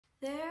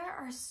There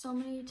are so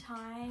many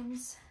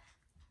times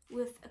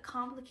with a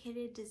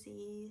complicated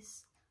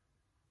disease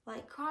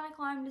like chronic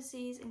Lyme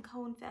disease and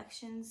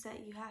co-infections that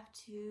you have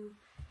to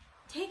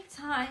take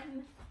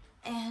time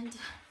and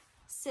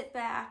sit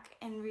back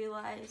and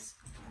realize,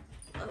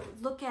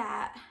 look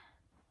at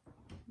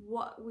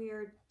what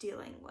we're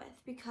dealing with,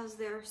 because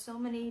there are so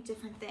many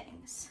different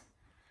things.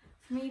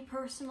 For me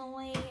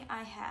personally,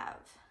 I have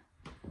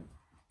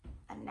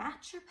a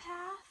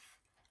naturopath,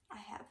 I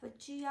have a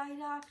GI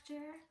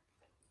doctor,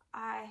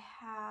 I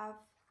have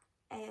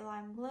a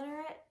Lyme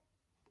literate,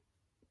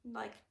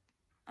 my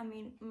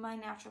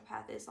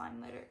naturopath is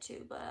Lyme literate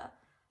too, but a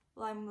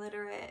Lyme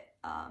literate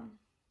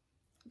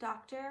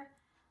doctor.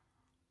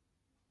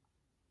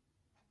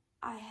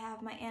 I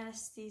have my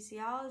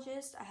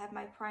anesthesiologist, I have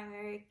my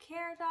primary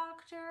care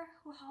doctor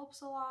who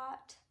helps a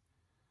lot.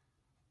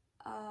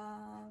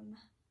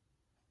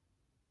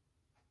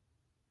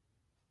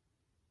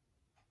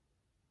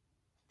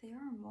 There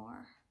are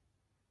more,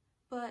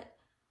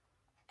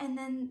 and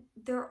then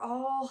they're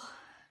all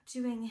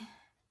doing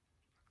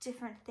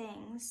different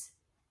things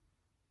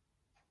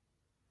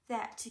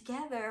that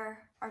together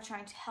are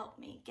trying to help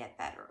me get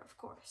better, of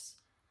course.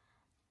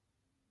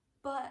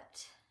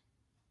 But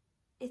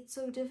it's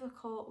so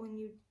difficult when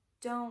you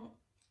don't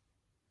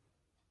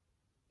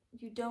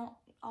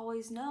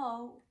always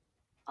know.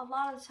 A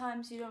lot of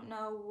times you don't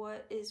know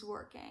what is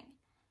working.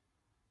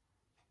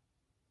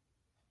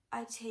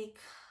 I take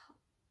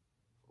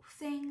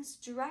things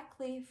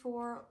directly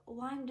for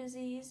Lyme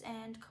disease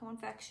and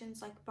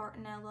co-infections like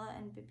Bartonella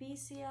and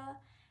Babesia,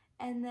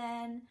 and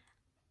then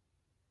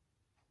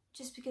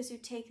just because you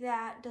take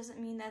that doesn't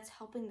mean that's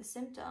helping the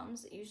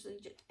symptoms.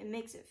 It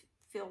makes it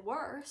feel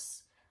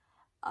worse,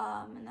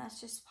 and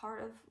that's just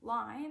part of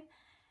Lyme.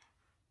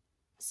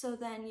 So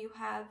then you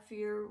have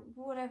your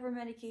whatever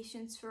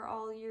medications for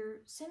all your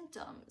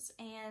symptoms,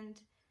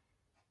 and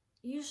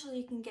usually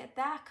you can get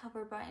that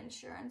covered by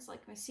insurance,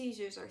 like my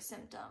seizures are a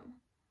symptom.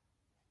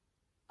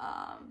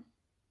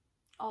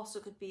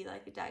 Also could be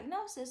like a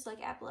diagnosis like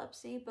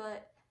epilepsy,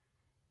 but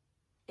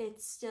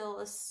it's still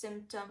a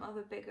symptom of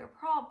a bigger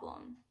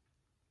problem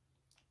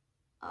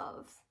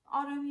of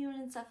autoimmune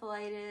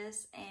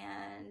encephalitis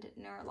and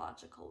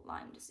neurological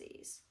Lyme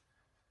disease.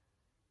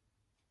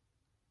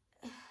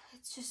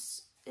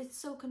 It's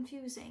so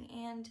confusing,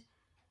 and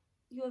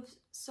you have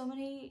so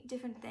many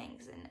different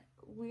things, and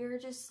we're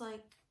just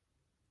like,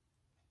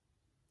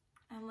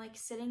 I'm like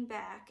sitting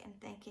back and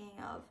thinking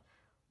of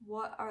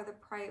what are the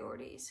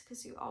priorities,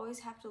 because you always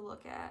have to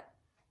look at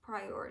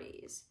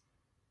priorities.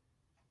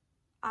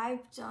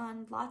 I've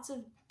done lots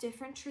of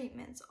different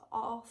treatments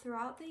all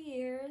throughout the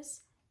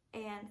years,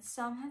 and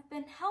some have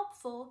been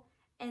helpful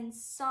and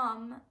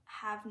some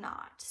have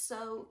not.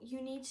 So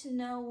you need to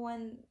know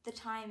when the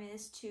time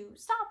is to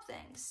stop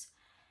things.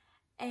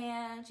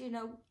 And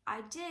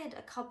I did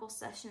a couple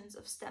sessions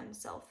of stem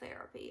cell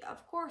therapy.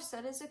 Of course,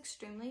 that is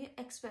extremely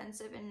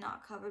expensive and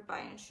not covered by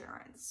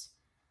insurance.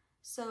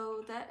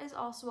 So that is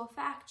also a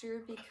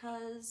factor,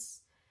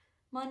 because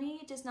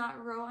money does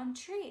not grow on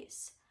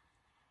trees.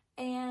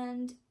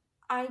 And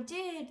I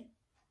did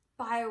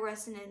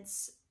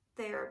bioresonance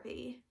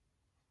therapy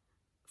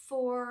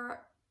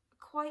for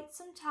quite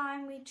some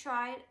time. We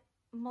tried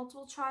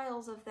multiple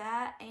trials of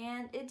that,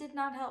 and it did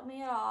not help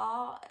me at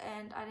all,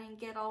 and I didn't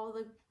get all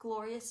the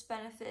glorious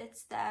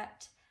benefits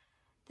that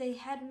they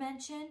had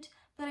mentioned,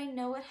 but I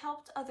know it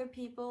helped other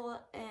people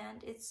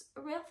and it's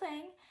a real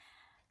thing.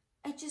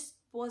 It just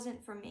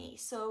wasn't for me.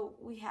 So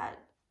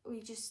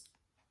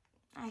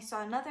I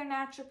saw another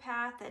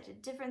naturopath that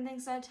did different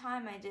things at a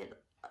time. I did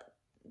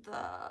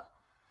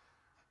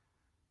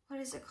what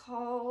is it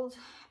called?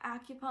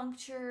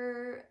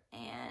 Acupuncture,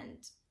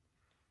 and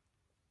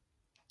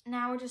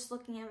now we're just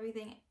looking at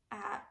everything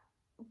at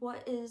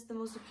what is the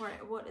most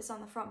important, what is on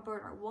the front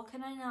burner. What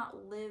can I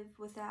not live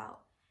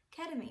without?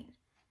 Ketamine,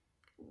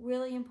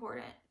 really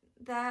important.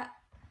 That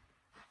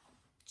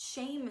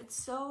shame,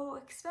 it's so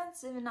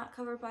expensive and not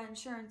covered by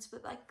insurance,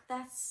 but like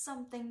that's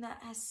something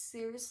that has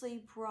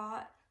seriously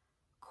brought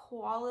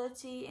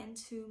quality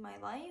into my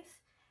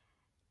life,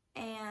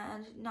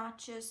 and not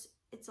just,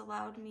 it's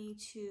allowed me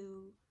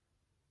to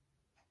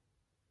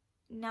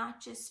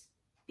not just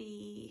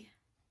be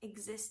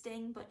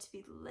existing, but to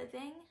be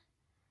living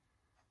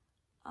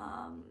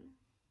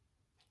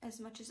as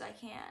much as I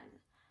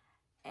can.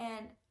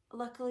 And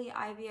luckily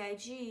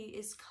IVIG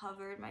is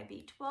covered, my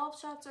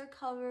B12 shots are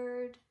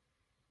covered,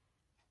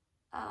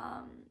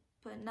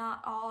 but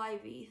not all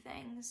IV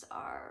things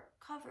are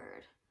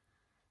covered.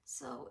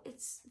 So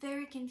it's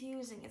very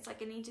confusing. It's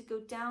like I need to go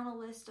down a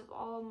list of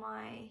all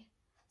my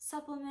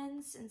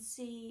supplements and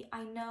see,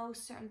 I know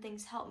certain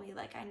things help me,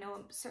 like I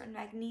know certain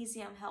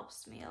magnesium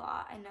helps me a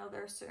lot. I know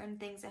there are certain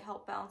things that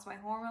help balance my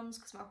hormones,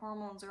 because my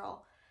hormones are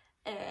all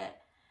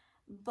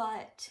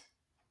but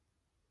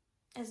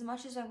as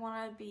much as I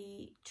want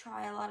to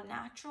try a lot of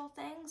natural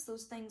things,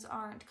 those things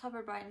aren't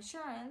covered by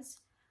insurance,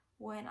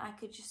 when I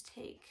could just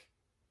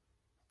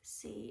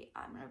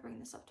I'm going to bring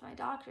this up to my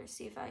doctor,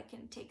 see if I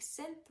can take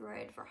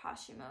Synthroid for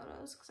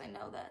Hashimoto's, because I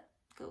know that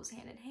goes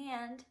hand in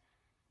hand.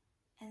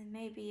 and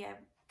maybe I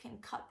can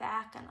cut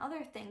back on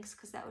other things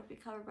because that would be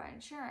covered by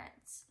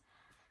insurance.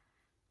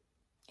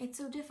 It's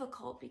so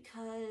difficult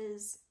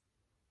because,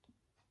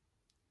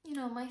 you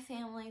know, my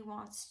family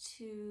wants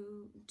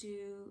to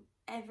do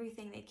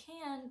everything they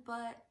can,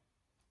 but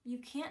you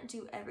can't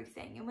do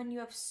everything. And when you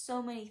have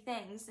so many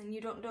things and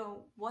you don't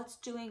know what's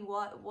doing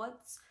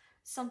what's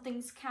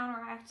something's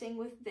counteracting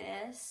with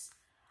this,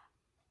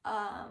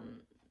 I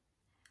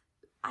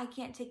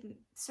can't take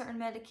certain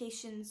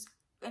medications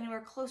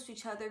anywhere close to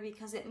each other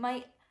because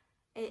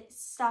it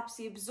stops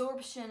the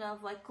absorption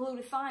of like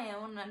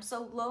glutathione, and I'm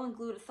so low in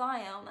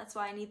glutathione, that's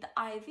why I need the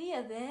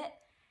IV of it,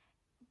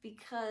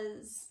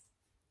 because,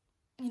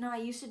 you know, I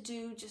used to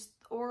do just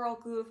oral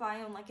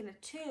glutathione like in a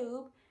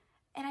tube,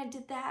 and I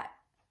did that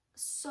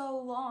so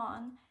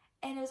long,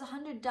 and it was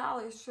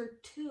 $100 for a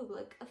tube,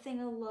 like a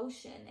thing of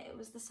lotion it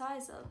was the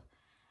size of,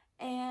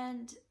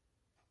 and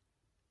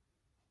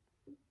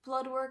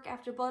blood work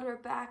after blood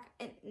work back,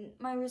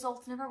 my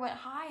results never went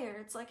higher.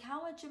 It's like, how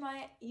much am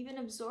I even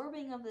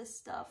absorbing of this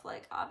stuff?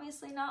 Like,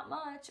 obviously not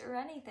much or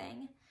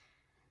anything.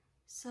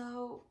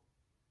 So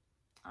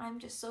I'm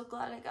just so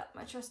glad I got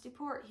my trusty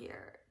port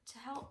here to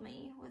help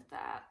me with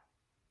that.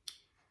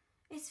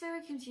 It's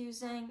very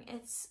confusing.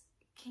 It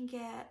can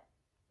get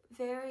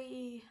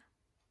very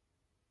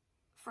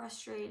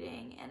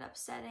frustrating and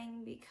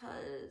upsetting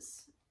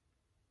because,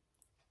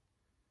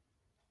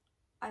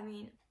 I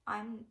mean,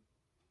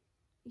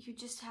 you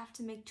just have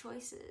to make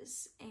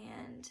choices,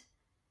 and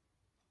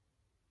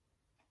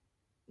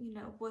you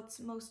know what's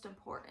most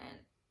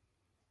important.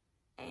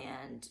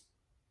 And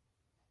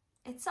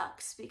it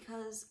sucks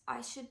because I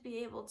should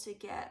be able to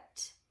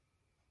get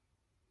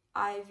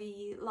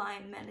IV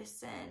Lyme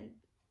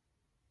medicine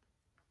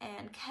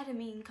and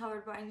ketamine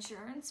covered by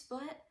insurance,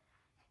 but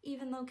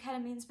even though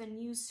ketamine's been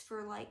used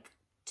for like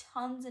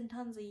tons and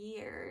tons of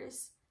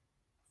years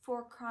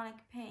for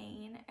chronic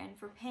pain and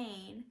for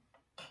pain,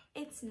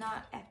 it's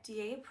not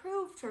FDA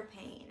approved for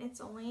pain. It's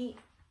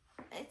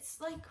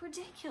like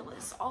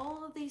ridiculous.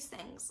 All of these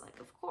things, like,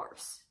 of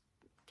course,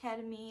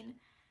 ketamine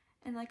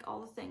and like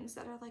all the things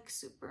that are like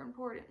super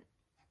important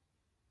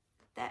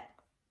that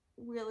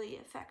really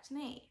affect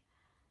me.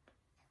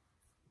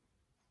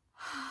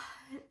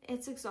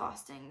 It's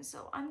exhausting.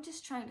 So I'm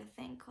just trying to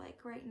think like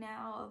right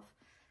now of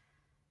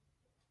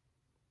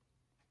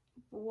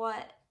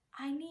what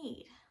I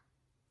need.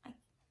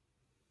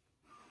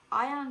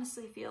 I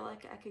honestly feel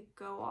like I could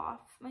go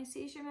off my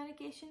seizure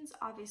medications,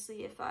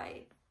 obviously if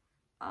I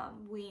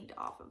weaned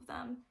off of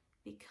them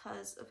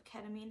because of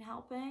ketamine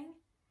helping.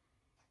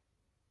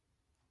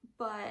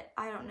 But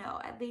I don't know,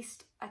 at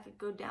least I could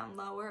go down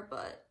lower,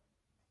 but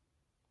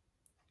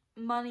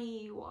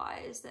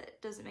money-wise,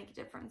 that doesn't make a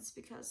difference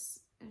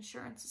because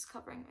insurance is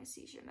covering my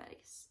seizure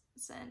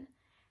medicine.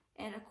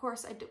 And of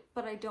course,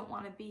 I don't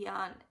want to be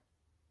on,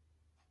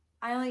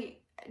 I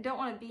don't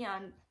want to be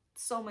on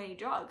so many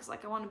drugs.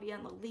 Like, I want to be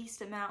on the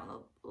least amount,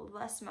 the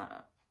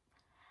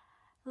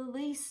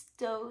least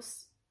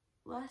dose,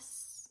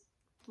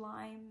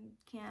 Lyme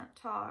can't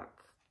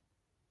talk,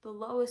 the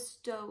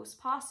lowest dose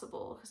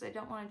possible, because I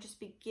don't want to just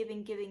be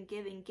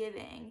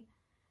giving.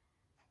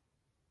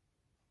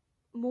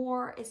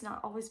 More is not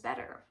always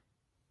better.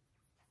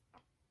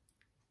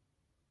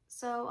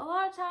 So a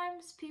lot of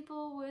times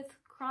people with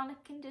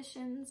chronic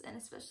conditions, and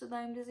especially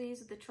Lyme disease,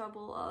 with the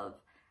trouble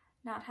of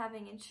not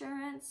having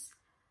insurance,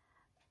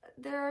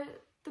 they're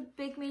the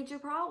big major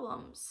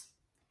problems.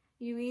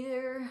 You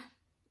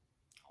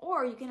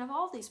can have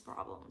all these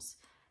problems.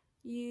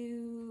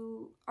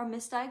 You are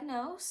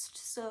misdiagnosed,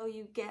 so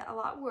you get a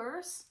lot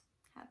worse.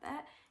 Have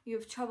that. You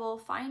have trouble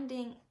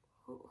finding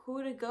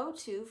who to go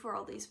to for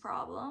all these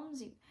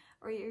problems,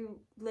 or you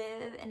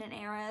live in an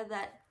area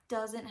that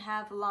doesn't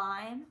have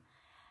Lyme,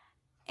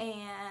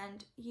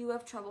 and you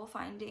have trouble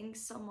finding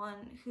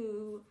someone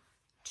who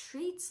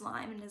treats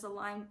Lyme and is a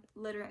Lyme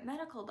literate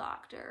medical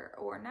doctor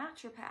or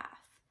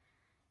naturopath.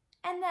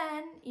 And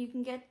then you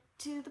can get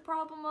to the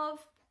problem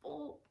of,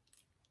 well,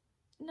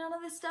 none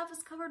of this stuff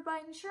is covered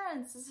by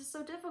insurance. This is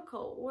so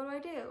difficult. What do I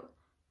do?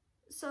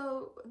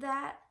 So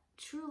that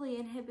truly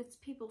inhibits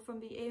people from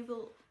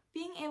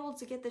being able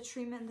to get the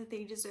treatment that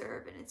they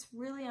deserve, and it's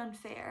really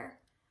unfair.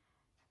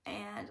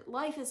 And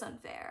life is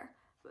unfair,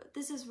 but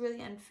this is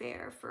really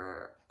unfair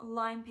for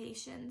Lyme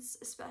patients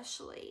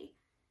especially.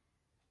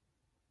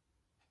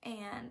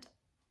 And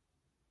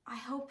I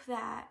hope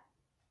that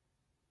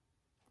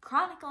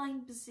chronic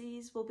Lyme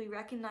disease will be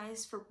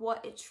recognized for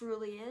what it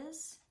truly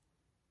is.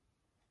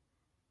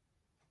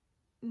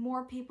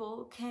 More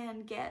people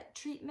can get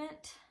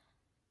treatment,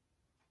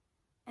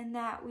 and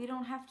that we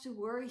don't have to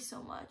worry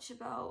so much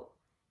about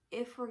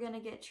if we're going to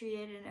get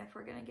treated and if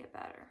we're going to get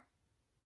better.